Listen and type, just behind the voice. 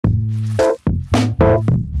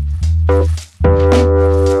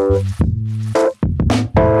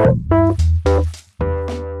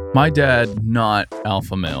My dad, not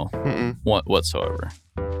alpha male Mm-mm. whatsoever.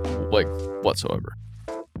 Like, whatsoever.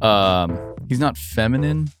 He's not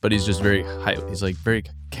feminine, but he's just he's like very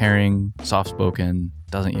caring, soft-spoken,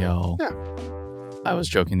 doesn't yell. Yeah. I was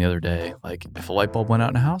joking the other day, like if a light bulb went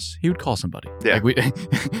out in a house, he would call somebody. Yeah. Like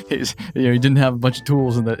he didn't have a bunch of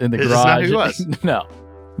tools in the It's garage. just not who he was.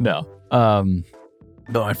 No. But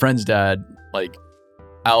my friend's dad, like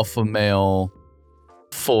alpha male,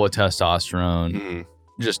 full of testosterone, Mm.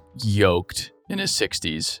 just yoked in his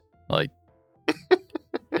 60s, like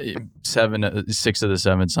 6 of the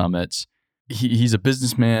 7 summits. He's a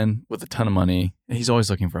businessman with a ton of money. And he's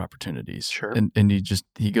always looking for opportunities. Sure. And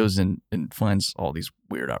he goes in and finds all these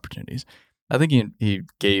weird opportunities. I think he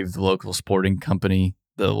gave the local sporting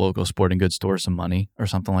goods store some money or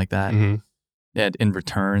something like that. Mm-hmm. And in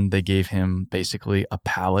return, they gave him basically a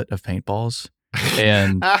pallet of paintballs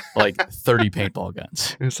and like 30 paintball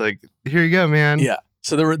guns. It's like, here you go, man. Yeah.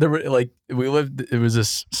 So there were like it was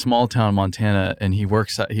this small town in Montana, and he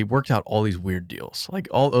worked out all these weird deals. Like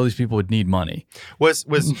all these people would need money. Was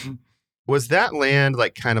that land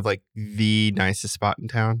like kind of like the nicest spot in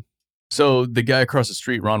town? So the guy across the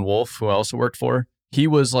street, Ron Wolf, who I also worked for, he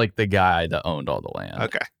was like the guy that owned all the land.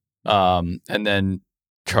 Okay. And then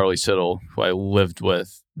Charlie Siddle, who I lived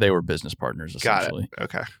with, they were business partners essentially. Got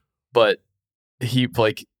it. Okay. But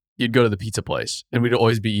you'd go to the pizza place and we'd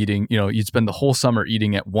always be eating, you'd spend the whole summer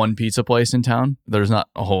eating at one pizza place in town. There's not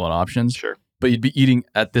a whole lot of options. Sure. But you'd be eating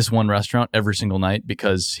at this one restaurant every single night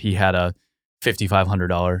because he had a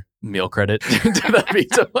 $5,500 meal credit to the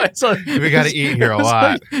pizza place. So we got to eat here a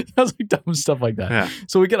lot. I was like dumb stuff like that. Yeah.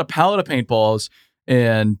 So we get a pallet of paintballs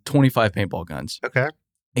and 25 paintball guns. Okay.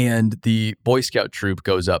 And the Boy Scout troop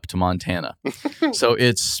goes up to Montana. So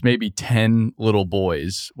it's maybe 10 little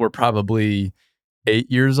boys. We're probably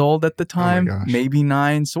 8 years old at the time, maybe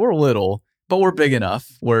 9. So we're little, but we're big enough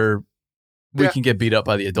where we can get beat up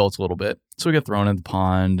by the adults a little bit. So we get thrown in the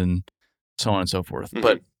pond and so on and so forth. Mm-hmm.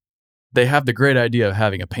 But they have the great idea of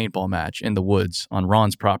having a paintball match in the woods on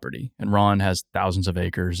Ron's property. And Ron has thousands of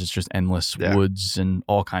acres. It's just endless woods and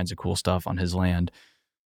all kinds of cool stuff on his land.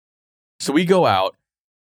 So we go out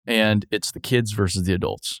and it's the kids versus the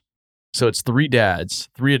adults. So it's 3 dads,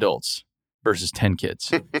 3 adults versus 10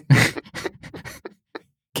 kids.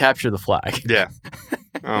 Capture the flag. Yeah.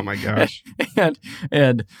 Oh my gosh.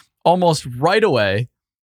 and almost right away,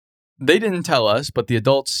 they didn't tell us, but the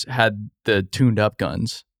adults had the tuned up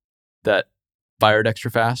guns that fired extra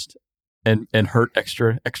fast and hurt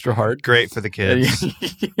extra hard. Great for the kids.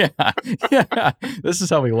 Yeah. This is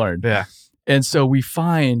how we learned. Yeah. And so we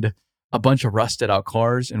find a bunch of rusted out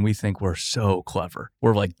cars and we think we're so clever.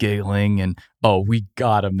 We're like giggling and, oh, we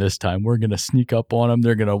got them this time. We're going to sneak up on them.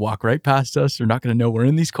 They're going to walk right past us. They're not going to know we're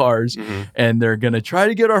in these cars and they're going to try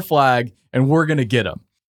to get our flag and we're going to get them.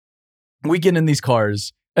 We get in these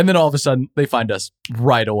cars and then all of a sudden they find us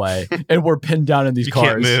right away and we're pinned down in these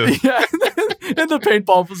cars. Can't move. Yeah. And the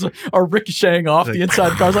paintballs are ricocheting off the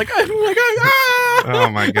inside cars like, oh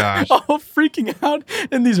my gosh. All freaking out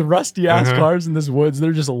in these rusty ass cars in this woods.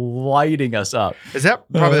 They're just lighting us up. Is that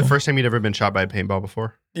probably the first time you'd ever been shot by a paintball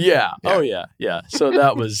before? Yeah. Oh yeah. So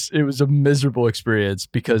it was a miserable experience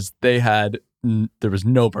because there was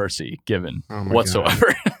no mercy given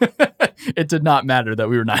whatsoever. It did not matter that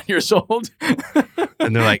we were 9 years old.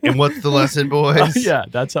 And they're like, and what's the lesson, boys? Yeah,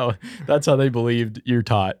 that's how they believed you're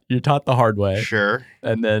taught. You're taught the hard way. Sure.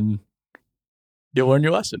 And then you'll learn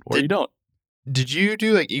your lesson or you don't. Did you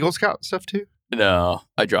do like Eagle Scout stuff too? No,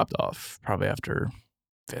 I dropped off probably after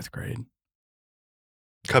 5th grade.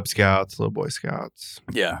 Cub Scouts, little Boy Scouts.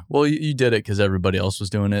 Yeah. Well, you did it because everybody else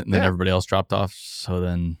was doing it and then everybody else dropped off. So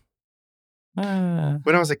then.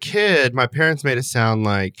 When I was a kid, my parents made it sound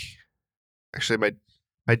like, actually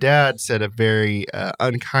my dad said a very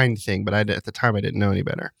unkind thing, but at the time I didn't know any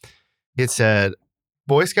better. He had said,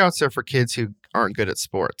 Boy Scouts are for kids who aren't good at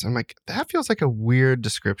sports. I'm like, that feels like a weird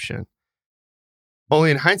description.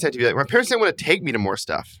 Only in hindsight to be like, my parents didn't want to take me to more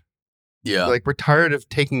stuff. Yeah. Like, we're tired of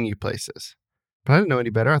taking you places. But I didn't know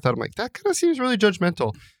any better. I thought, I'm like, that kind of seems really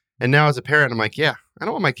judgmental. And now as a parent, I'm like, yeah, I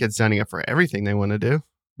don't want my kids signing up for everything they want to do.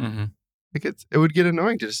 Mm-hmm. Like it would get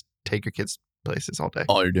annoying to just take your kids places all day.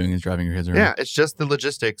 All you're doing is driving your kids around. Yeah, it's just the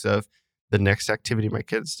logistics of the next activity my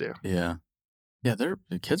kids do. Yeah. Yeah, the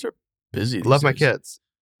kids are busy. Love my kids.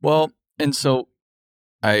 Well, and so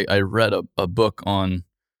I read a book on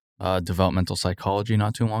developmental psychology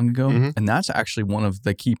not too long ago, and that's actually one of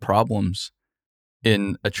the key problems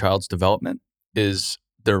in a child's development is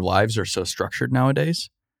their lives are so structured nowadays.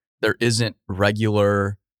 There isn't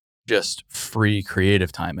regular, just free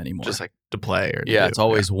creative time anymore. Just like to play. It's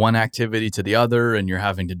always one activity to the other, and you're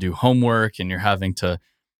having to do homework, and you're having to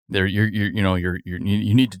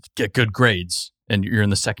You need to get good grades, and you're in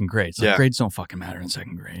the second grade. So grades don't fucking matter in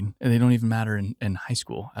second grade, and they don't even matter in high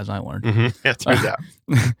school, as I learned. Yeah, turns out.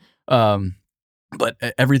 But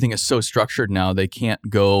everything is so structured now; they can't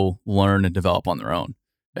go learn and develop on their own,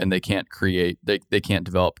 and they can't create. They can't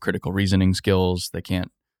develop critical reasoning skills. They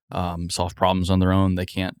can't solve problems on their own. They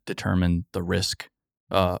can't determine the risk,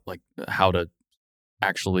 like how to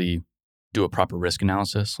actually do a proper risk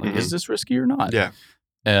analysis. Like, is this risky or not? Yeah.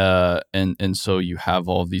 And so you have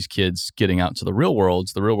all of these kids getting out to the real world.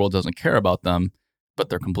 The real world doesn't care about them, but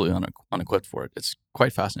they're completely unequipped for it. It's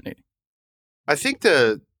quite fascinating. I think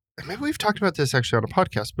maybe we've talked about this actually on a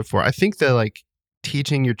podcast before. I think the like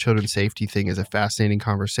teaching your children safety thing is a fascinating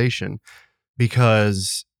conversation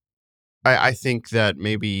because I think that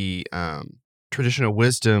maybe traditional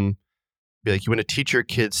wisdom be like, you want to teach your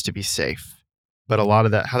kids to be safe. But a lot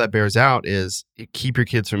of that, how that bears out is you keep your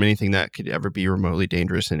kids from anything that could ever be remotely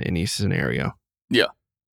dangerous in any scenario. Yeah.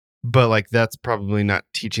 But like, that's probably not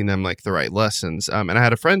teaching them like the right lessons. And I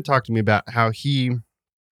had a friend talk to me about how he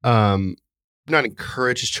not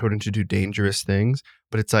encourage his children to do dangerous things,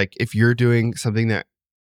 but it's like, if you're doing something that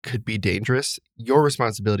could be dangerous, your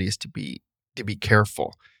responsibility is to be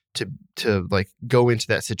careful, to like go into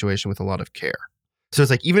that situation with a lot of care. So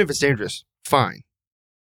it's like, even if it's dangerous, fine.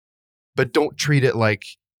 But don't treat it like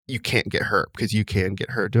you can't get hurt, because you can get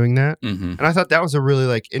hurt doing that. And I thought that was a really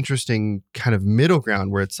like interesting kind of middle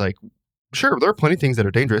ground where it's like, sure, there are plenty of things that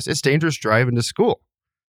are dangerous. It's dangerous driving to school.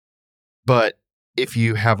 But if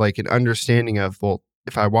you have like an understanding of, well,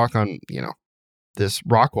 if I walk on, this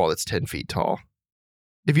rock wall that's 10 feet tall,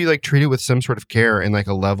 if you like treat it with some sort of care and like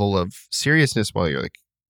a level of seriousness while you're like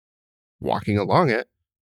walking along it,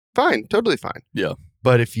 fine, totally fine. Yeah.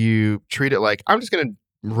 But if you treat it like, I'm just going to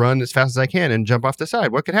run as fast as I can and jump off the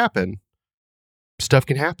side, what could happen? Stuff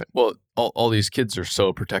can happen. Well, all these kids are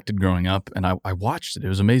so protected growing up, and I watched it. It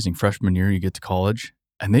was amazing. Freshman year, you get to college,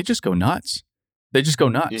 and they just go nuts.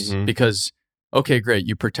 Because, okay, great,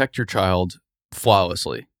 you protect your child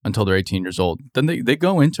flawlessly until they're 18 years old. Then they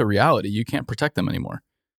go into reality. You can't protect them anymore.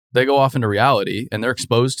 They go off into reality, and they're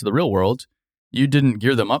exposed to the real world. You didn't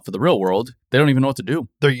gear them up for the real world. They don't even know what to do.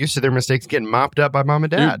 They're used to their mistakes getting mopped up by mom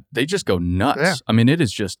and dad. Dude, they just go nuts. Yeah. I mean, it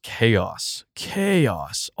is just chaos.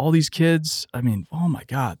 All these kids, I mean, oh my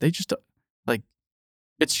God. They just, like,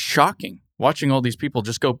 it's shocking watching all these people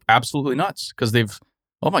just go absolutely nuts because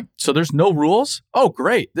so there's no rules? Oh,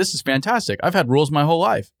 great. This is fantastic. I've had rules my whole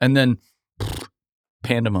life. And then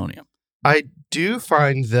pandemonium. I do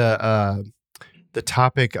find the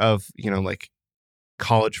topic of, like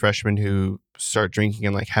college freshmen who start drinking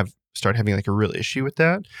and like start having like a real issue with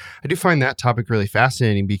that. I do find that topic really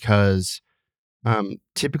fascinating because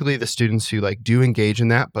typically the students who like do engage in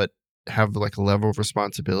that but have like a level of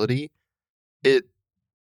responsibility, it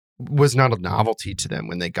was not a novelty to them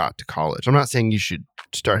when they got to college. I'm not saying you should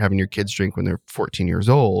start having your kids drink when they're 14 years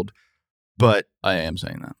old, but I am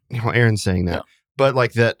saying that. Well, Aaron's saying that. Yeah. But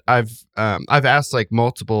like that, I've asked like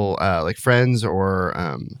multiple like friends or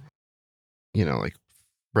like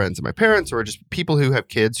friends of my parents or just people who have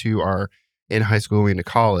kids who are in high school going to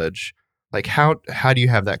college, like how do you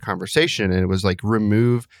have that conversation? And it was like,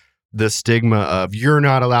 remove the stigma of you're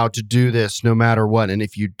not allowed to do this no matter what, and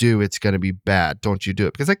if you do, it's going to be bad. Don't you do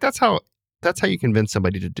it? Because like that's how you convince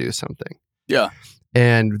somebody to do something. Yeah.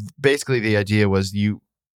 And basically the idea was you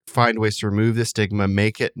find ways to remove the stigma,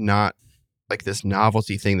 make it not like this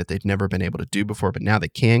novelty thing that they've never been able to do before, but now they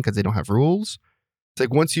can because they don't have rules. It's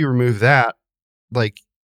like once you remove that, like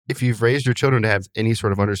if you've raised your children to have any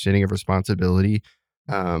sort of understanding of responsibility,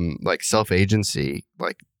 like self-agency,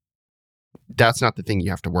 like that's not the thing you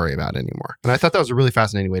have to worry about anymore. And I thought that was a really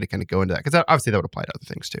fascinating way to kind of go into that because obviously that would apply to other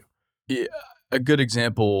things too. Yeah, a good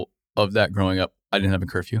example of that growing up, I didn't have a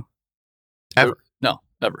curfew. Ever? No,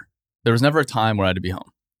 ever. There was never a time where I had to be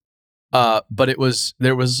home. But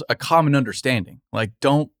there was a common understanding, like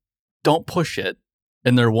don't push it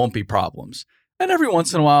and there won't be problems. And every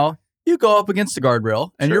once in a while, you go up against the guardrail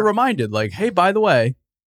and You're reminded like, hey, by the way,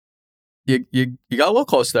 you got a little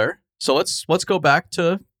close there. So let's go back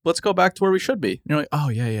to where we should be. And you're like, oh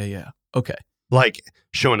yeah. Okay. Like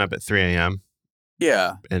showing up at 3 a.m.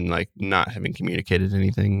 Yeah. And like not having communicated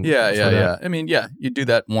anything. Yeah. I mean, yeah, you do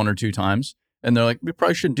that one or two times and they're like, we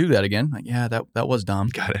probably shouldn't do that again. Like, yeah, that was dumb.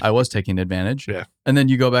 Got it. I was taking advantage. Yeah. And then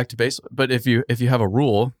you go back to base. But if you have a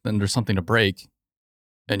rule, then there's something to break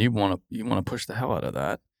and you want to push the hell out of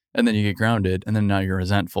that. And then you get grounded and then now you're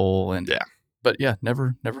resentful. And yeah. But yeah,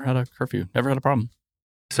 never had a curfew, never had a problem.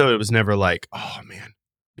 So it was never like, oh man,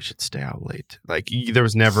 we should stay out late. Like there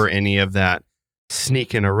was never any of that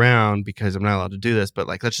sneaking around because I'm not allowed to do this, but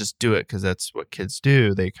like, let's just do it because that's what kids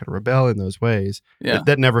do. They kind of rebel in those ways. Yeah.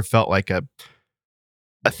 That never felt like a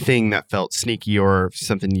thing that felt sneaky or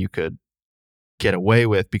something you could get away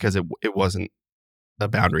with because it wasn't a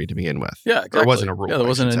boundary to begin with. Yeah, exactly. Or it wasn't a rule. Yeah, there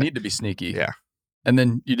wasn't a need to be sneaky. Yeah. And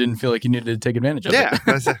then you didn't feel like you needed to take advantage of it. Yeah,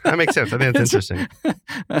 that makes sense. I think that's interesting.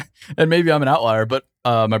 And maybe I'm an outlier, but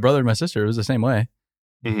my brother and my sister, it was the same way.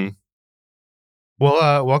 Mm-hmm.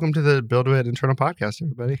 Well, welcome to the Build It Internal podcast,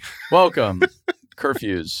 everybody. Welcome.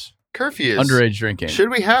 Curfews. Underage drinking.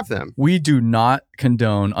 Should we have them? We do not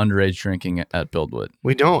condone underage drinking at Buildwood.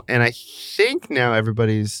 We don't. And I think now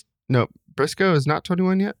no, Briscoe is not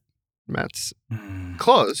 21 yet. Matt's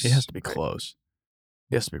close. He has to be close.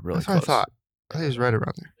 He has to be really That's close. what I thought. I think he was right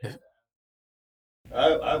around there.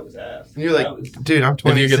 I was asked. And you're like, dude, I'm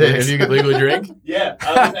 26. If you could legally drink? Yeah,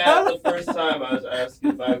 I was asked the first time. I was asked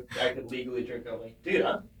if I could legally drink. I'm like, dude,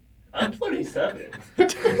 I'm 27.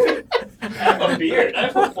 I have a beard. I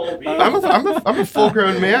have a full beard. I'm a full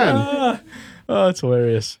grown man. Oh, that's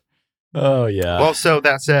hilarious. Oh yeah. Well, so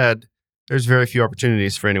that said, there's very few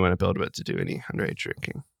opportunities for anyone at BuildWit to do any underage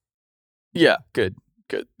drinking. Yeah, good.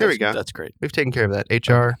 There we go. That's great. We've taken care of that.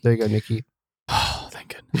 HR, there you go, Nikki. Oh,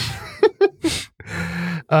 thank goodness.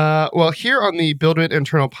 Well, here on the Build It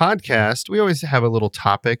Internal podcast, we always have a little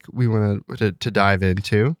topic we want to dive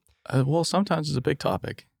into. Well, sometimes it's a big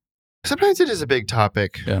topic. Sometimes it is a big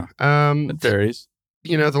topic. Yeah. It varies.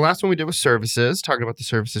 The last one we did was services, talking about the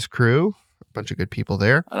services crew. A bunch of good people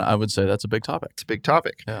there. I would say that's a big topic. It's a big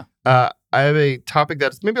topic. Yeah. I have a topic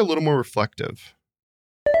that's maybe a little more reflective.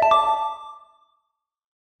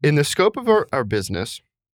 In the scope of our business,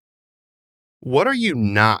 what are you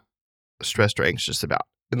not stressed or anxious about?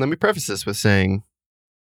 And let me preface this with saying,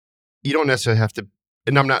 you don't necessarily have to,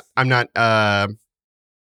 and I'm not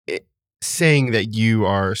saying that you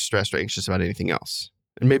are stressed or anxious about anything else.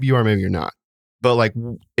 And maybe you are, maybe you're not. But like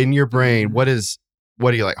in your brain, what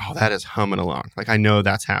are you like, oh, that is humming along. Like, I know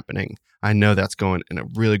that's happening. I know that's going in a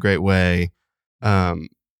really great way.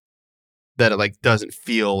 That it like doesn't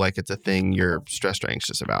feel like it's a thing you're stressed or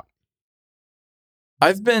anxious about.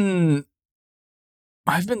 I've been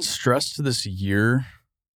stressed this year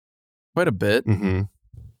quite a bit,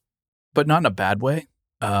 but not in a bad way.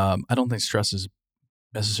 I don't think stress is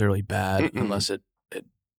necessarily bad unless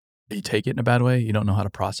you take it in a bad way. You don't know how to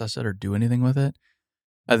process it or do anything with it.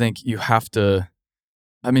 I think you have to.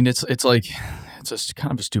 I mean, it's like it's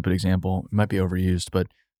kind of a stupid example. It might be overused, but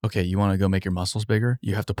okay, you want to go make your muscles bigger.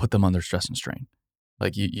 You have to put them under stress and strain.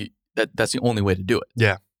 Like that's the only way to do it.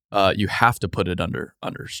 Yeah. You have to put it under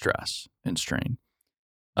stress and strain.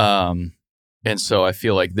 And so I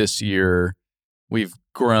feel like this year we've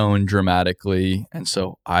grown dramatically. And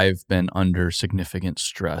so I've been under significant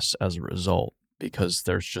stress as a result because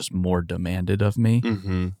there's just more demanded of me.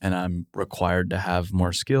 And I'm required to have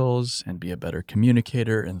more skills and be a better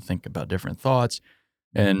communicator and think about different thoughts.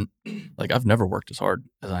 And like, I've never worked as hard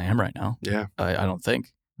as I am right now. Yeah. I don't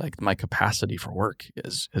think. Like, my capacity for work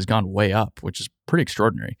has gone way up, which is pretty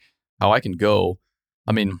extraordinary. How I can go,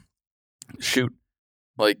 I mean, shoot,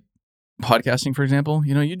 like podcasting, for example,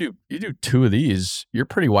 you do 2 of these, you're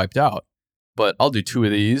pretty wiped out. But I'll do 2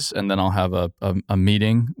 of these, and then I'll have a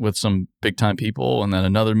meeting with some big time people, and then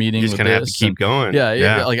another meeting. You just kind of have to keep going.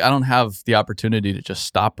 Yeah. Like, I don't have the opportunity to just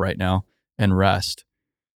stop right now and rest.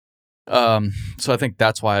 So I think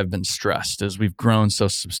that's why I've been stressed, is we've grown so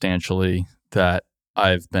substantially that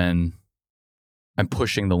I'm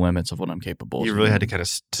pushing the limits of what I'm capable of. You really had to kind of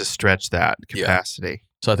to stretch that capacity. Yeah.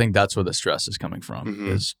 So I think that's where the stress is coming from,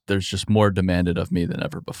 is there's just more demanded of me than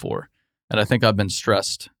ever before. And I think I've been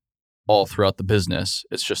stressed all throughout the business.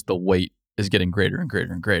 It's just the weight is getting greater and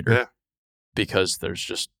greater and greater. Yeah. Because there's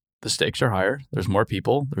just, the stakes are higher. There's more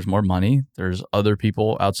people. There's more money. There's other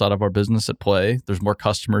people outside of our business at play. There's more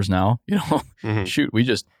customers now. Shoot, we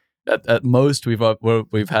just, at most, we've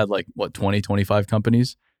had like, 20, 25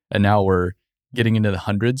 companies. And now we're getting into the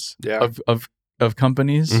hundreds of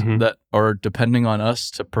companies that are depending on us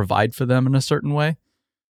to provide for them in a certain way.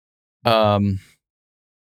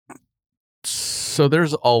 So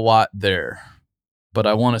there's a lot there, but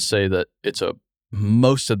I want to say that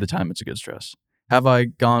most of the time it's a good stress. Have I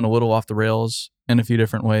gone a little off the rails in a few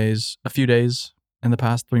different ways, a few days in the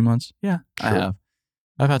past 3 months? Yeah, sure. I have.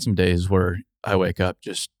 I've had some days where I wake up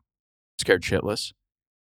just scared shitless.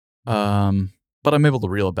 But I'm able to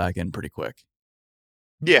reel it back in pretty quick.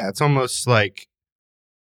 Yeah, it's almost like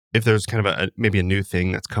if there's kind of maybe a new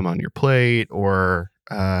thing that's come on your plate, or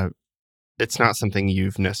it's not something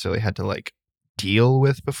you've necessarily had to like deal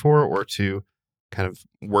with before, or to kind of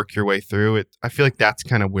work your way through it. I feel like that's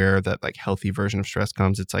kind of where that like healthy version of stress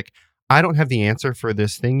comes. It's like, I don't have the answer for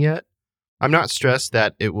this thing yet. I'm not stressed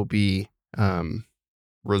that it will be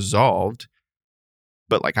resolved,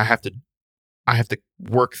 but like I have to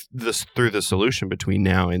work this through the solution between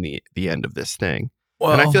now and the end of this thing.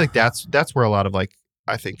 Well, And I feel like that's where a lot of like,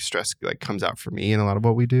 I think stress like comes out for me, and a lot of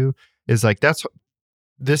what we do is like,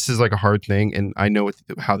 this is like a hard thing, and I know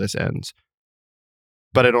how this ends,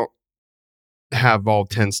 but I don't have all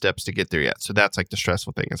 10 steps to get there yet. So that's like the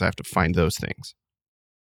stressful thing, is I have to find those things.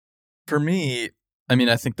 for me, I mean,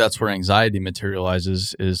 I think that's where anxiety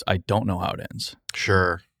materializes, is I don't know how it ends.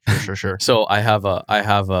 Sure. So I have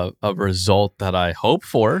a result that I hope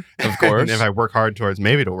for, of course. And if I work hard towards,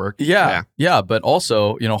 maybe it'll work. Yeah. But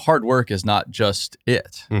also, hard work is not just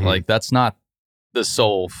it. Mhm. Like that's not the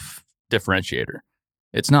sole differentiator.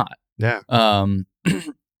 It's not. Yeah.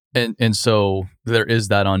 And so there is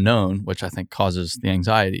that unknown, which I think causes the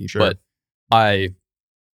anxiety. Sure. But I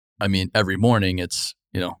mean, every morning it's,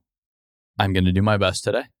 I'm going to do my best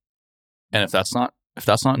today. And if that's not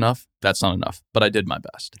enough, that's not enough. But I did my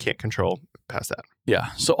best. Can't control past that.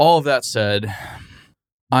 Yeah. So all of that said,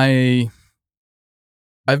 I've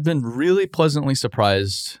been really pleasantly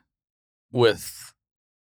surprised with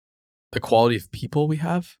the quality of people we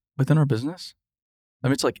have within our business. I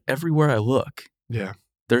mean, it's like everywhere I look, Yeah.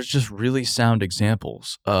 there's just really sound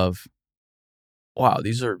examples of, wow,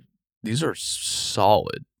 these are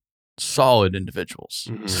solid individuals.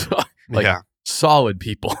 Mhm. So, like Yeah. solid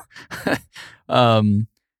people. And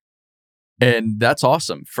that's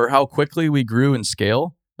awesome for how quickly we grew and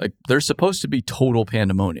scale. Like there's supposed to be total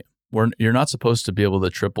pandemonium. You're not supposed to be able to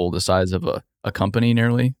triple the size of a company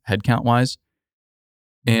nearly headcount wise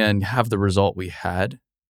and have the result we had.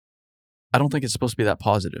 I don't think it's supposed to be that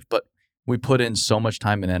positive, but we put in so much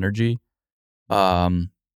time and energy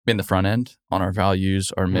in the front end on our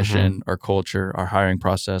values, our mission, our culture, our hiring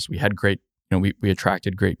process. We had great, we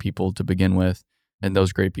attracted great people to begin with, and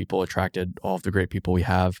those great people attracted all of the great people we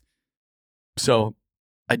have. So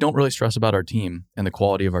I don't really stress about our team and the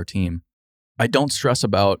quality of our team. I don't stress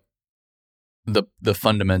about the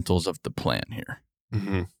fundamentals of the plan here.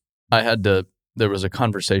 Mm-hmm. There was a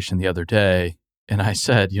conversation the other day, and I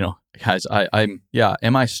said, guys,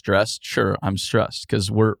 am I stressed? Sure, I'm stressed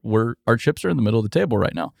because our chips are in the middle of the table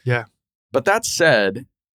right now. Yeah. But that said,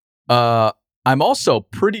 I'm also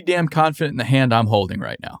pretty damn confident in the hand I'm holding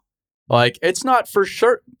right now. Like it's not for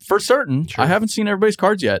certain. Sure. I haven't seen everybody's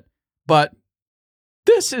cards yet, but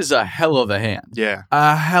this is a hell of a hand. Yeah.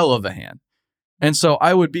 A hell of a hand. And so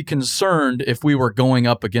I would be concerned if we were going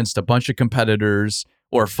up against a bunch of competitors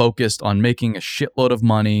or focused on making a shitload of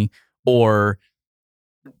money or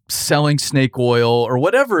selling snake oil or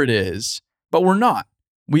whatever it is, but we're not.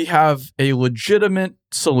 We have a legitimate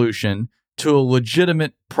solution to a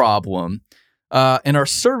legitimate problem and are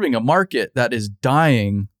serving a market that is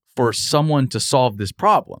dying for someone to solve this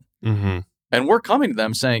problem. Mm-hmm. And we're coming to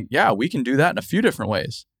them saying, yeah, we can do that in a few different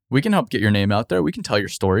ways. We can help get your name out there. We can tell your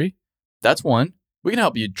story. That's one. We can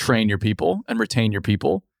help you train your people and retain your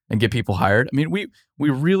people and get people hired. I mean, we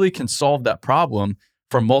really can solve that problem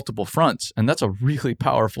from multiple fronts. And that's a really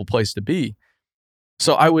powerful place to be.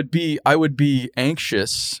 So I would be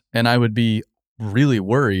anxious and I would be really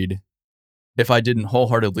worried if I didn't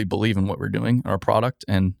wholeheartedly believe in what we're doing, our product,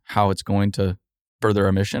 and how it's going to further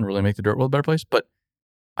our mission, really make the dirt world a better place. But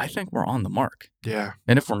I think we're on the mark. Yeah.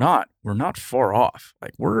 And if we're not far off.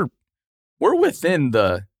 Like we're within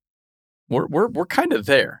we're kind of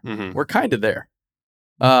there. Mm-hmm. We're kind of there.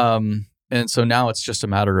 And so now it's just a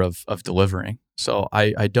matter of delivering. So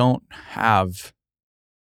I don't have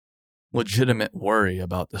legitimate worry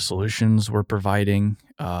about the solutions we're providing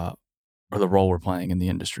or the role we're playing in the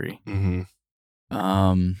industry. Mm-hmm.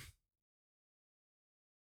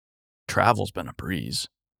 Travel's been a breeze.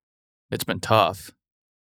 It's been tough.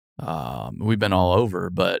 We've been all over,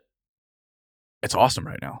 but it's awesome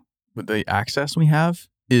right now. With the access we have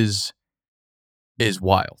is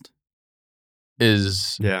wild.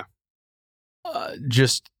 Yeah.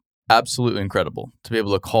 Just absolutely incredible to be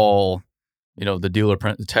able to call,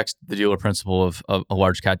 text the dealer principal of a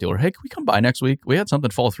large cat dealer. Hey, can we come by next week? We had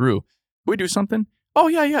something fall through. Can we do something? Oh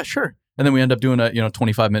yeah, sure. And then we end up doing a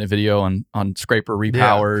 25-minute video on scraper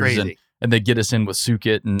repowers and they get us in with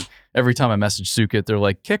Sukit. And every time I message Sukit, they're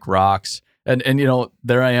like, kick rocks. And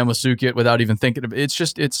there I am with Sukit without even thinking of it. It's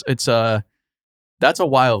just that's a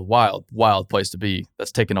wild place to be.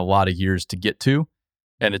 That's taken a lot of years to get to,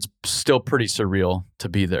 and it's still pretty surreal to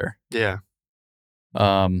be there. Yeah.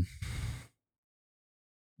 I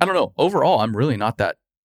don't know. Overall, I'm really not that.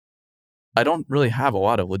 I don't really have a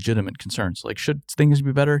lot of legitimate concerns. Like, should things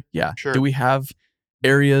be better? Yeah. Sure. Do we have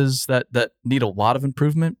areas that need a lot of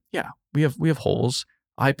improvement? Yeah. We have holes.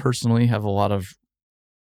 I personally have a lot of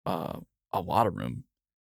room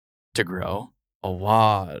to grow, a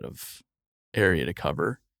lot of area to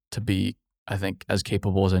cover to be, I think, as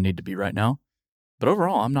capable as I need to be right now. But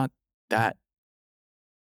overall, I'm not that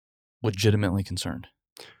legitimately concerned.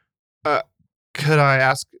 Could I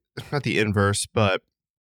ask, not the inverse, but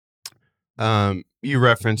you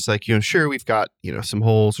referenced like, sure, we've got, some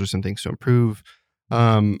holes or some things to improve.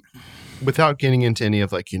 Without getting into any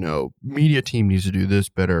of like, media team needs to do this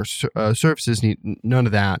better, services need none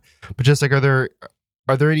of that. But just like, are there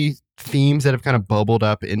any themes that have kind of bubbled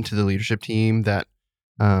up into the leadership team that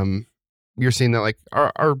you're seeing that like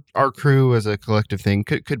our crew as a collective thing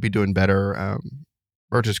could be doing better,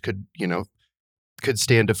 or just could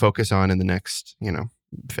stand to focus on in the next,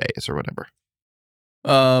 phase or whatever?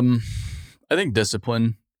 I think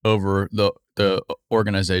discipline over the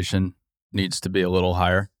organization needs to be a little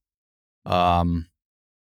higher. I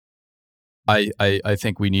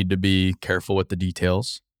think we need to be careful with the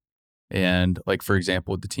details. And like, for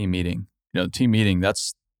example, with the team meeting, team meeting,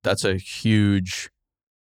 that's a huge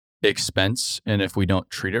expense. And if we don't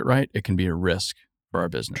treat it right, it can be a risk for our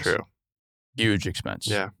business. True. Huge expense.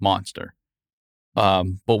 Yeah. Monster.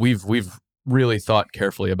 But we've really thought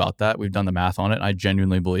carefully about that. We've done the math on it. I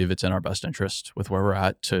genuinely believe it's in our best interest with where we're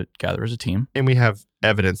at to gather as a team. And we have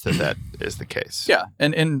evidence that is the case. Yeah.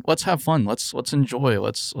 And let's have fun. Let's enjoy.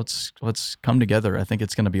 Let's come together. I think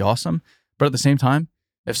it's going to be awesome. But at the same time,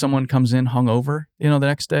 if someone comes in hungover, the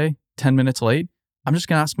next day, 10 minutes late, I'm just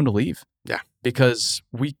going to ask them to leave. Yeah. Because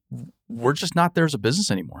we're just not there as a business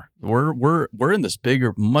anymore. We're in this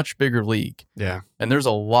much bigger league. Yeah. And there's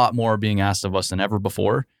a lot more being asked of us than ever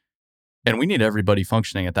before. And we need everybody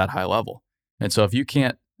functioning at that high level. And so if you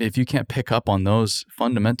can't pick up on those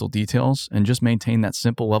fundamental details and just maintain that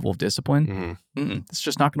simple level of discipline, it's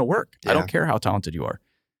just not going to work. Yeah. I don't care how talented you are.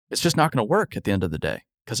 It's just not going to work at the end of the day,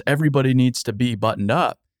 because everybody needs to be buttoned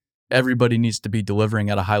up. Everybody needs to be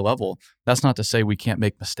delivering at a high level. That's not to say we can't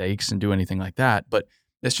make mistakes and do anything like that, but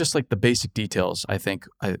it's just like the basic details. I think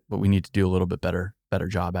what we need to do a little bit better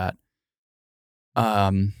job at.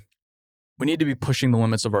 We need to be pushing the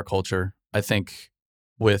limits of our culture. I think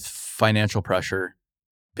with financial pressure,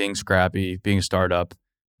 being scrappy, being a startup,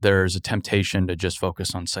 there's a temptation to just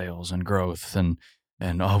focus on sales and growth and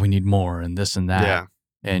we need more and this and that. Yeah.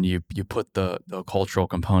 And you put the cultural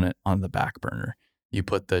component on the back burner. You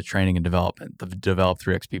put the training and development, the develop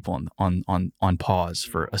 3X people on pause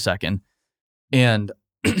for a second. And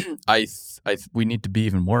we need to be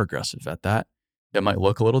even more aggressive at that. It might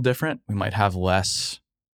look a little different. We might have less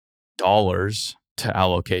dollars to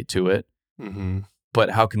allocate to it. Mm-hmm.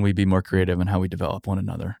 But how can we be more creative in how we develop one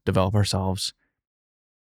another, develop ourselves?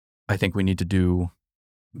 I think we need to do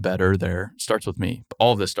better there. It starts with me.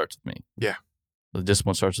 All of this starts with me. Yeah. The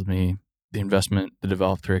discipline starts with me. The investment, the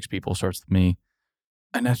develop 3X people starts with me.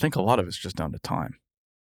 And I think a lot of it's just down to time.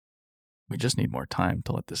 We just need more time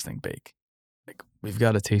to let this thing bake. Like, we've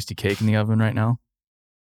got a tasty cake in the oven right now.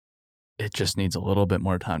 It just needs a little bit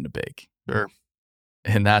more time to bake. Sure.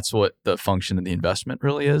 And that's what the function of the investment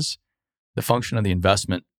really is. The function of the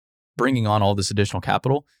investment, bringing on all this additional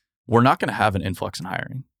capital, we're not going to have an influx in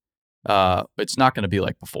hiring. It's not going to be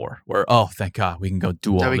like before where, oh, thank God, we can go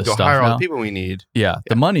do all this stuff now. We can go hire all the people we need. Yeah.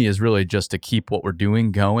 The money is really just to keep what we're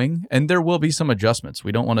doing going. And there will be some adjustments.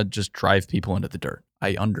 We don't want to just drive people into the dirt.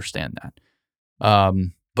 I understand that.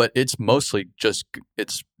 But it's mostly just,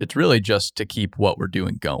 it's really just to keep what we're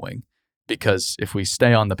doing going. Because if we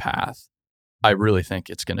stay on the path, I really think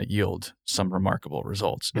it's going to yield some remarkable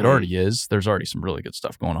results. It already is. There's already some really good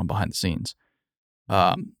stuff going on behind the scenes.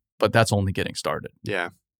 But that's only getting started. Yeah.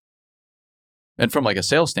 And from like a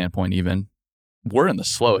sales standpoint, even, we're in the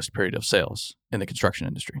slowest period of sales in the construction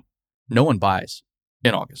industry. No one buys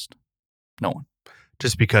in August. No one.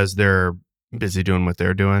 Just because they're busy doing what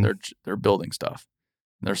they're doing? They're building stuff.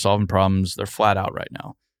 They're solving problems. They're flat out right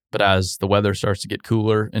now. But as the weather starts to get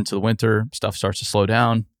cooler into the winter, stuff starts to slow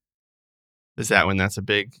down. Is that when that's a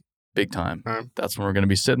big time? That's when we're going to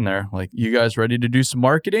be sitting there like, you guys ready to do some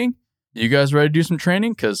marketing? You guys ready to do some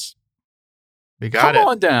training? Because we got come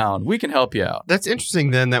on down. We can help you out. That's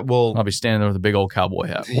interesting then that I'll be standing there with a big old cowboy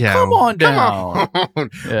hat. Well, yeah. Come on down. Come on.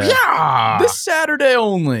 Yeah. This Saturday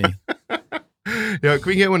only. Can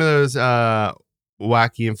we get one of those wacky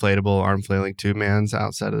inflatable arm flailing tube mans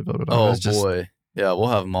outside of the Build It? Oh, boy. Yeah, we'll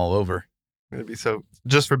have them all over. It'd be so,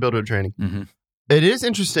 just for Build It training. Mm-hmm. It is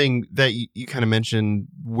interesting that you kind of mentioned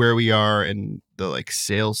where we are in the like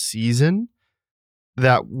sales season,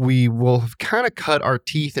 that we will have kind of cut our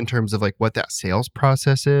teeth in terms of like what that sales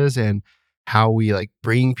process is and how we like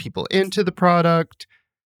bring people into the product.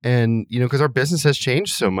 And, because our business has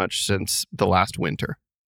changed so much since the last winter.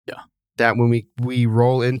 that when we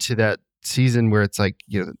roll into that season where it's like,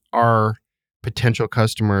 our potential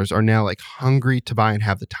customers are now like hungry to buy and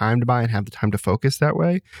have the time to buy and have the time to focus that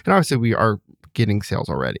way. And obviously we are getting sales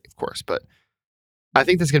already, of course, but I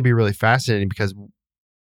think that's going to be really fascinating because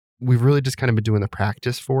we've really just kind of been doing the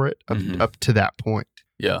practice for it up to that point.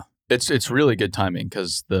 Yeah. It's really good timing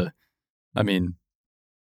because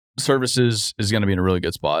services is going to be in a really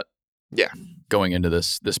good spot. Yeah. Going into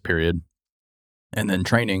this period. And then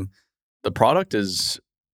training, the product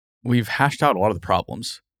we've hashed out a lot of the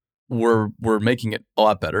problems. We're making it a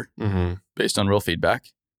lot better based on real feedback.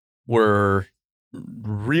 We're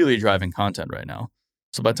really driving content right now.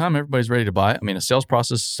 So by the time everybody's ready to buy, a sales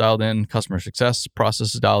process is dialed in, customer success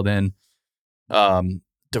process is dialed in,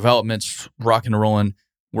 development's rocking and rolling.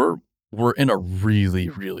 We're in a really,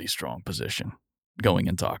 really strong position going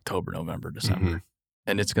into October, November, December.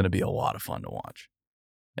 And it's going to be a lot of fun to watch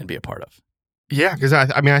and be a part of. Yeah, because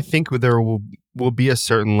I think there will be a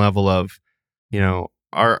certain level of,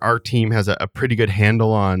 our team has a pretty good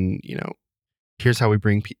handle on, here's how we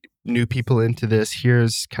bring new people into this.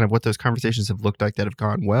 Here's kind of what those conversations have looked like that have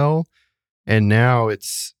gone well. And now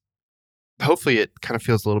hopefully it kind of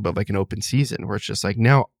feels a little bit like an open season where it's just like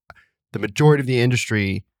now the majority of the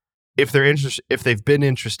industry, if they've been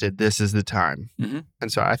interested, this is the time.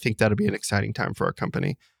 And so I think that'll be an exciting time for our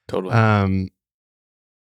company. Totally.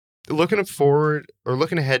 Looking forward or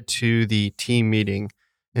looking ahead to the team meeting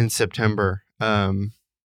in September,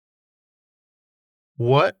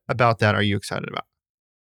 what about that are you excited about?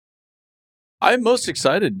 I'm most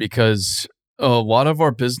excited because a lot of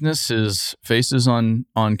our business is faces on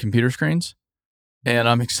computer screens, and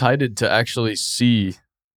I'm excited to actually see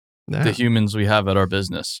the humans we have at our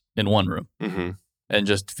business in one room and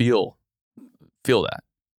just feel that.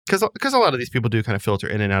 Because a lot of these people do kind of filter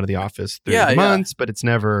in and out of the office through the months, but it's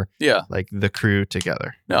never like the crew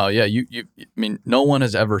together. No, yeah, no one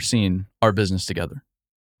has ever seen our business together.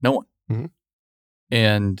 No one.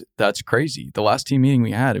 And that's crazy. The last team meeting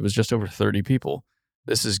we had, it was just over 30 people.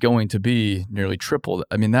 This is going to be nearly triple.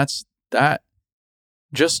 That's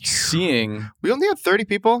just seeing. We only had 30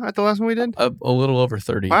 people at the last one we did? A little over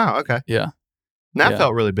 30. Wow, okay. Yeah. That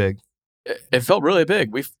felt really big. It felt really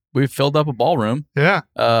big. We filled up a ballroom. Yeah.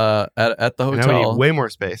 At the hotel. Now we need way more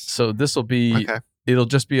space. So this will be. Okay. It'll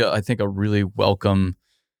just be, I think, a really welcome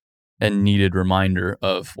and needed reminder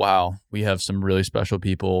of, wow, we have some really special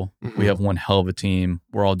people. We have one hell of a team.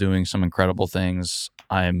 We're all doing some incredible things.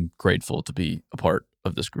 I'm grateful to be a part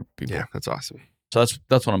of this group of people. Yeah, that's awesome. So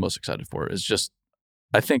that's what I'm most excited for. Is just,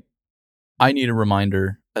 I think I need a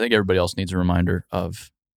reminder. I think everybody else needs a reminder of,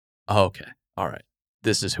 oh, okay, all right,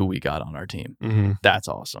 this is who we got on our team. That's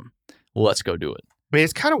awesome. Let's go do it.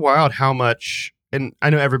 It's kind of wild how much, and I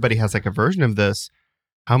know everybody has like a version of this,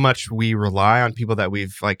 how much we rely on people that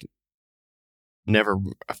we've like never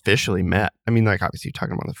officially met. Obviously you talk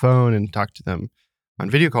to them on the phone and talk to them on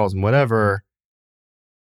video calls and whatever.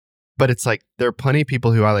 But it's like, there are plenty of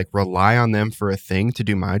people who I like rely on them for a thing to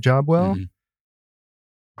do my job well.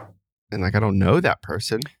 And like, I don't know that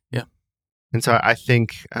person. Yeah. And so I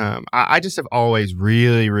think, I just have always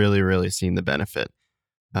really, really, really seen the benefit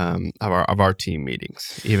of our team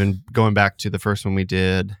meetings, even going back to the first one we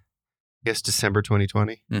did, I guess December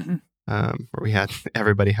 2020. Where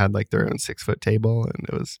everybody had like their own 6-foot table, and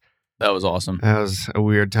that was awesome. That was a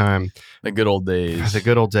weird time. The good old days. The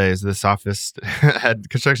good old days. This office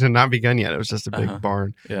construction had not begun yet. It was just a big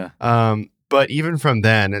barn. Yeah. But even from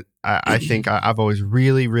then, I think I've always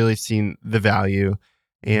really, really seen the value,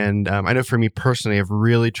 and I know for me personally, I've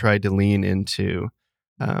really tried to lean into,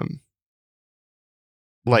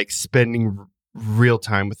 like spending real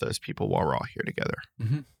time with those people while we're all here together.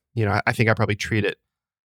 I think I probably treat it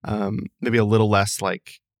maybe a little less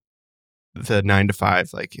like the 9 to 5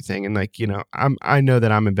 like thing. And like, I know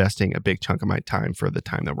that I'm investing a big chunk of my time for the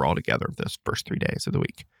time that we're all together those first 3 days of the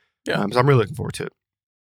week. Yeah. So I'm really looking forward to it.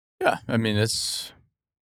 Yeah.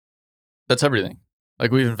 That's everything.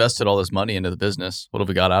 Like, we've invested all this money into the business. What have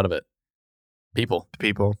we got out of it? People.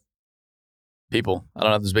 I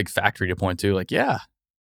don't have this big factory to point to. Like, yeah,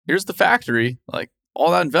 here's the factory. Like, all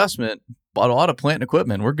that investment, bought a lot of plant and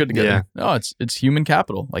equipment. We're good to go. Yeah. No, it's human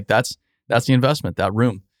capital. Like, that's the investment, that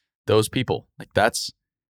room, those people. Like,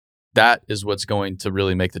 that is what's going to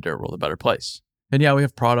really make the dirt world a better place. And yeah, we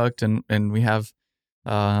have product and we have,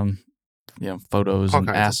 photos and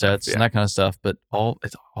assets and that kind of stuff, but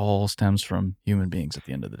it all stems from human beings at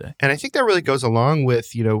the end of the day. And I think that really goes along with,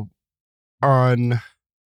 on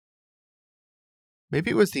maybe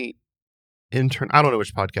it was the intern, I don't know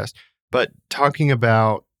which podcast, but talking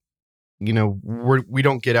about, we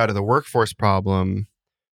don't get out of the workforce problem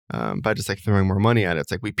by just like throwing more money at it.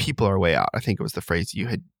 It's like we people our way out. I think it was the phrase you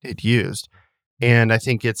had used. And I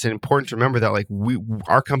think it's important to remember that like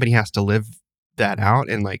our company has to live that out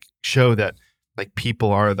and like show that like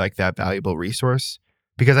people are like that valuable resource,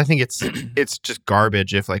 because I think it's just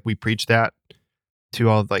garbage if like we preach that to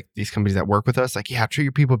all like these companies that work with us, like, yeah, treat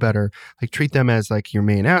your people better, like treat them as like your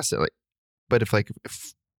main asset. Like, but if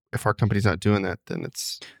our company's not doing that, then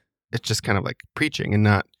it's just kind of like preaching and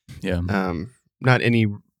not any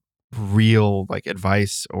real like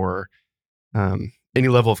advice or any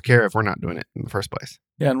level of care if we're not doing it in the first place.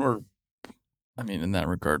 Yeah, and we're, I mean, in that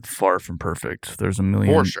regard, far from perfect. There's a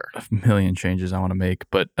million changes I want to make,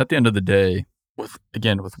 but at the end of the day, with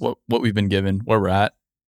what we've been given, where we're at,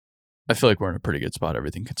 I feel like we're in a pretty good spot,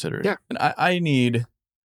 everything considered. Yeah. And I need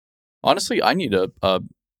I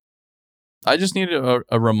just need a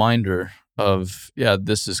reminder of,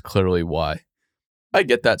 this is clearly why. I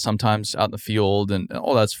get that sometimes out in the field and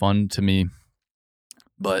all that's fun to me,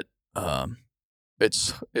 but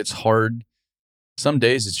it's hard. Some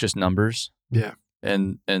days it's just numbers. Yeah.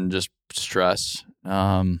 And just stress.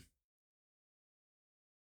 And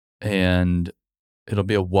it'll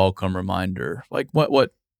be a welcome reminder. Like what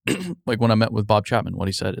like when I met with Bob Chapman, what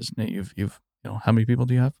he said is, you've how many people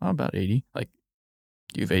do you have? Oh, about 80. Like,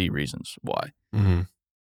 you have 80 reasons why. Mm-hmm.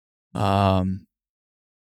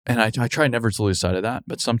 And I try never to lose sight of that,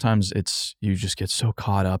 but sometimes you just get so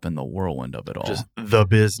caught up in the whirlwind of it all. Just the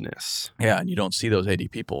business. Yeah, and you don't see those 80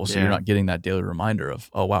 people, so you're not getting that daily reminder of,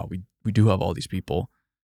 oh wow, we do have all these people.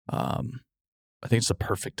 I think it's the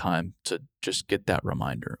perfect time to just get that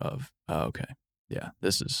reminder of, oh, okay, yeah,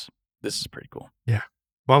 this is pretty cool. Yeah.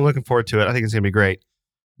 Well, I'm looking forward to it. I think it's gonna be great.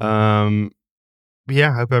 I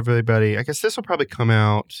hope everybody. I guess this will probably come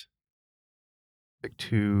out like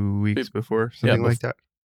 2 weeks before, something like that.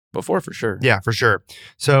 Before, for sure. Yeah, for sure.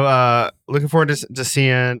 So looking forward to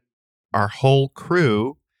seeing our whole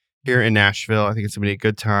crew here in Nashville. I think it's going to be a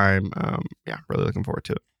good time. Really looking forward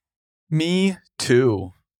to it. Me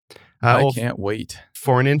too. I can't wait.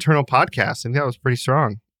 For an internal podcast, I think that was pretty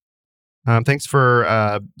strong. Thanks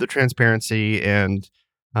for the transparency. And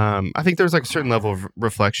I think there's like a certain level of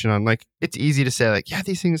reflection on, like, it's easy to say like, yeah,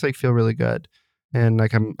 these things like feel really good. And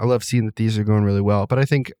like, I love seeing that these are going really well. But I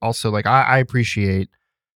think also like I appreciate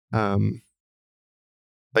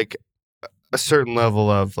like a certain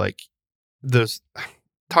level of like those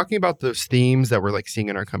talking about those themes that we're like seeing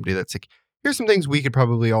in our company. That's like, here's some things we could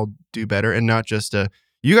probably all do better, and not just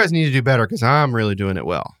you guys need to do better because I'm really doing it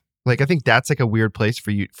well. Like, I think that's like a weird place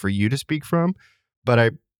for you to speak from,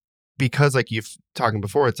 but because like you've talking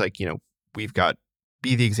before, it's like, we've got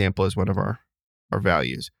be the example as one of our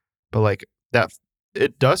values, but like that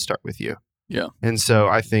it does start with you. Yeah. And so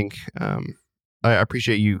I think I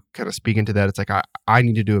appreciate you kind of speaking to that. It's like, I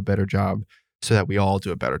need to do a better job so that we all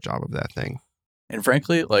do a better job of that thing. And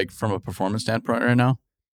frankly, like from a performance standpoint right now,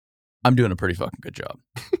 I'm doing a pretty fucking good job.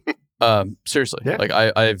 Seriously. Yeah. Like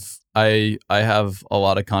I have a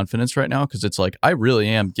lot of confidence right now, because it's like, I really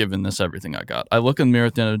am giving this everything I got. I look in the mirror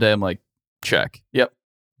at the end of the day, I'm like, check. Yep.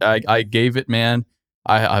 I gave it, man.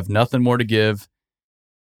 I have nothing more to give.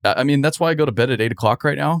 I mean, that's why I go to bed at 8:00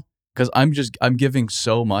 right now. Because I'm giving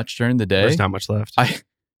so much during the day. There's not much left. I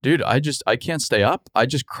can't stay up. I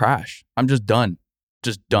just crash. I'm just done.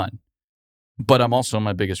 But I'm also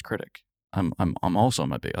my biggest critic. I'm also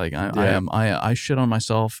my big, like, I shit on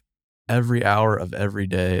myself every hour of every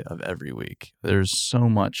day of every week. There's so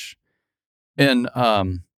much. And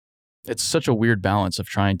it's such a weird balance of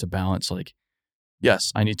trying to balance, like,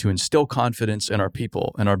 yes, I need to instill confidence in our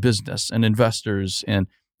people and our business and investors, and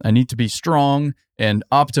I need to be strong and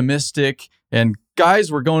optimistic. And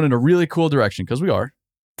guys, we're going in a really cool direction, because we are.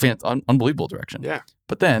 Unbelievable direction. Yeah.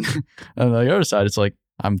 But then on the other side, it's like,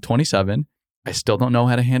 I'm 27. I still don't know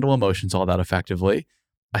how to handle emotions all that effectively.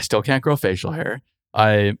 I still can't grow facial hair.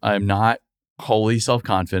 I'm not wholly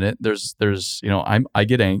self-confident. There's I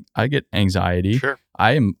get anxiety. Sure.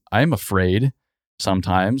 I'm afraid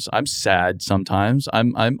sometimes. I'm sad sometimes.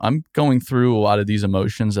 I'm going through a lot of these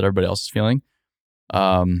emotions that everybody else is feeling.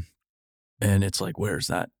 And it's like, where's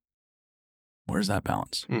that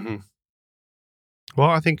balance? Mm-hmm. Well,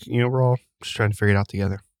 I think, we're all just trying to figure it out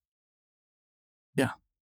together. Yeah,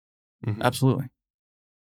 mm-hmm. Absolutely.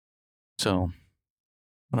 So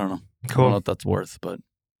I don't know. Cool. I don't know what that's worth, but.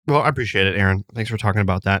 Well, I appreciate it, Aaron. Thanks for talking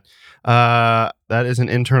about that. That is an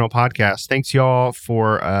internal podcast. Thanks y'all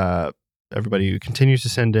for, everybody who continues to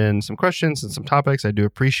send in some questions and some topics. I do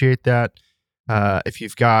appreciate that. If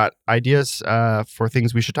you've got ideas for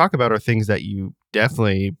things we should talk about, or things that you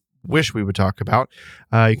definitely wish we would talk about,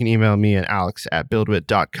 you can email me at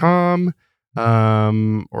alex@buildwit.com.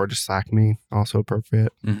 Or just Slack me, also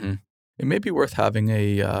appropriate. Mm-hmm. It may be worth having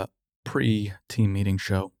a pre-team meeting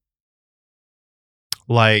show.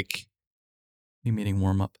 Like, team meeting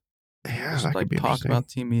warm-up. Yeah, just that like could be talk interesting. about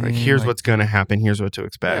team meeting. Like, here's what's going to happen. Here's what to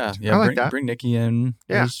expect. Yeah, I like that. Bring Nikki in.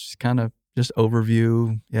 Yeah. Just kind of just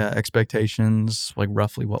overview. Yeah, expectations, like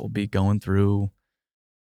roughly what we'll be going through.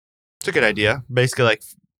 It's a good idea. Basically, like,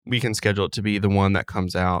 we can schedule it to be the one that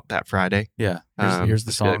comes out that Friday. Yeah. Here's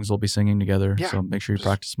the songs we'll be singing together. Yeah. So make sure you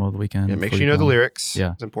practice them over the weekend. Yeah, make sure you know the lyrics.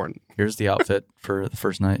 Yeah. It's important. Here's the outfit for the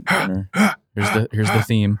first night dinner. Here's the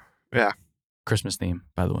theme. Yeah. Christmas theme,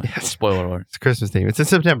 by the way. Yes. Spoiler alert. It's Christmas theme. It's in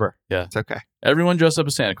September. Yeah. It's okay. Everyone dressed up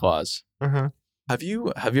as Santa Claus. Uh-huh. Have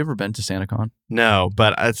you ever been to SantaCon? No,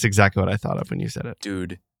 but that's exactly what I thought of when you said it.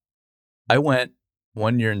 Dude, I went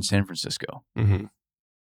one year in San Francisco. Mm-hmm.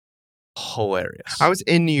 Hilarious. I was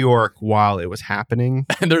in New York while it was happening.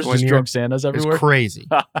 And there's just drunk Santas everywhere. It's crazy.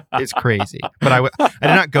 It's crazy. But I did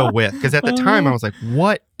not go with, because at the time I was like,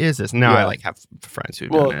 "What is this?" Now I like have friends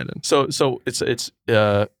who've done it. And... So it's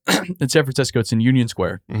in San Francisco. It's in Union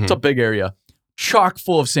Square. Mm-hmm. It's a big area, chock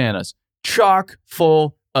full of Santas. Chock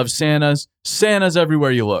full of Santas. Santas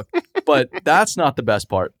everywhere you look. But that's not the best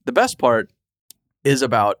part. The best part is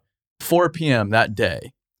about 4 p.m. that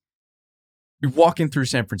day. You're walking through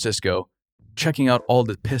San Francisco, checking out all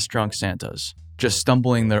the piss drunk Santas, just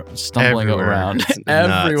stumbling everywhere. around It's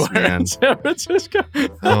everywhere nuts, in San Francisco.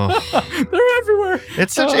 Oh. They're everywhere.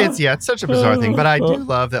 It's such a bizarre thing. But I do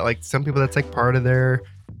love that, like, some people, that's like part of their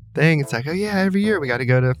thing. It's like, oh yeah, every year we got to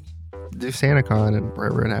go to do SantaCon and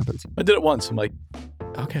wherever it happens. I did it once. I'm like,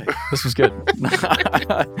 okay, this was good.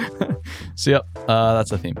 So,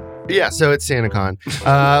 that's the theme. Yeah, so it's SantaCon.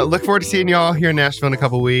 Look forward to seeing y'all here in Nashville in a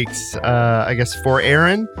couple weeks. I guess for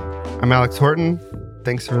Aaron, I'm Alex Horton.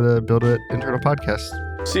 Thanks for the Build It Internal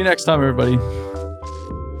podcast. See you next time, everybody.